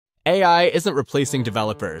AI isn't replacing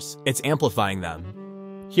developers, it's amplifying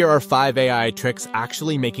them. Here are 5 AI tricks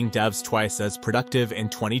actually making devs twice as productive in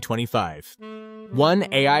 2025. 1.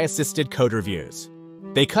 AI-assisted code reviews.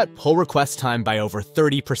 They cut pull request time by over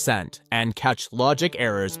 30% and catch logic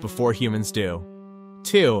errors before humans do.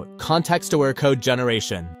 2. Context-aware code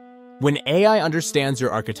generation. When AI understands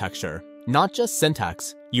your architecture, not just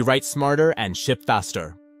syntax, you write smarter and ship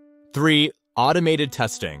faster. 3. Automated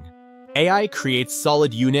testing. AI creates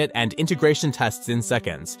solid unit and integration tests in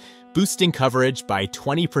seconds, boosting coverage by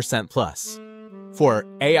 20% plus. 4.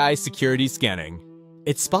 AI security scanning.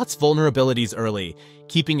 It spots vulnerabilities early,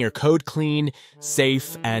 keeping your code clean,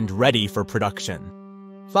 safe, and ready for production.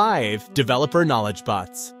 5. Developer knowledge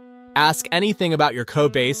bots. Ask anything about your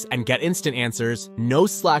codebase and get instant answers, no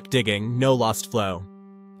Slack digging, no lost flow.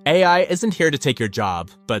 AI isn't here to take your job,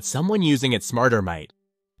 but someone using it smarter might.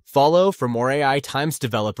 Follow for more AI times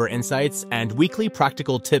developer insights and weekly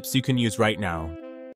practical tips you can use right now.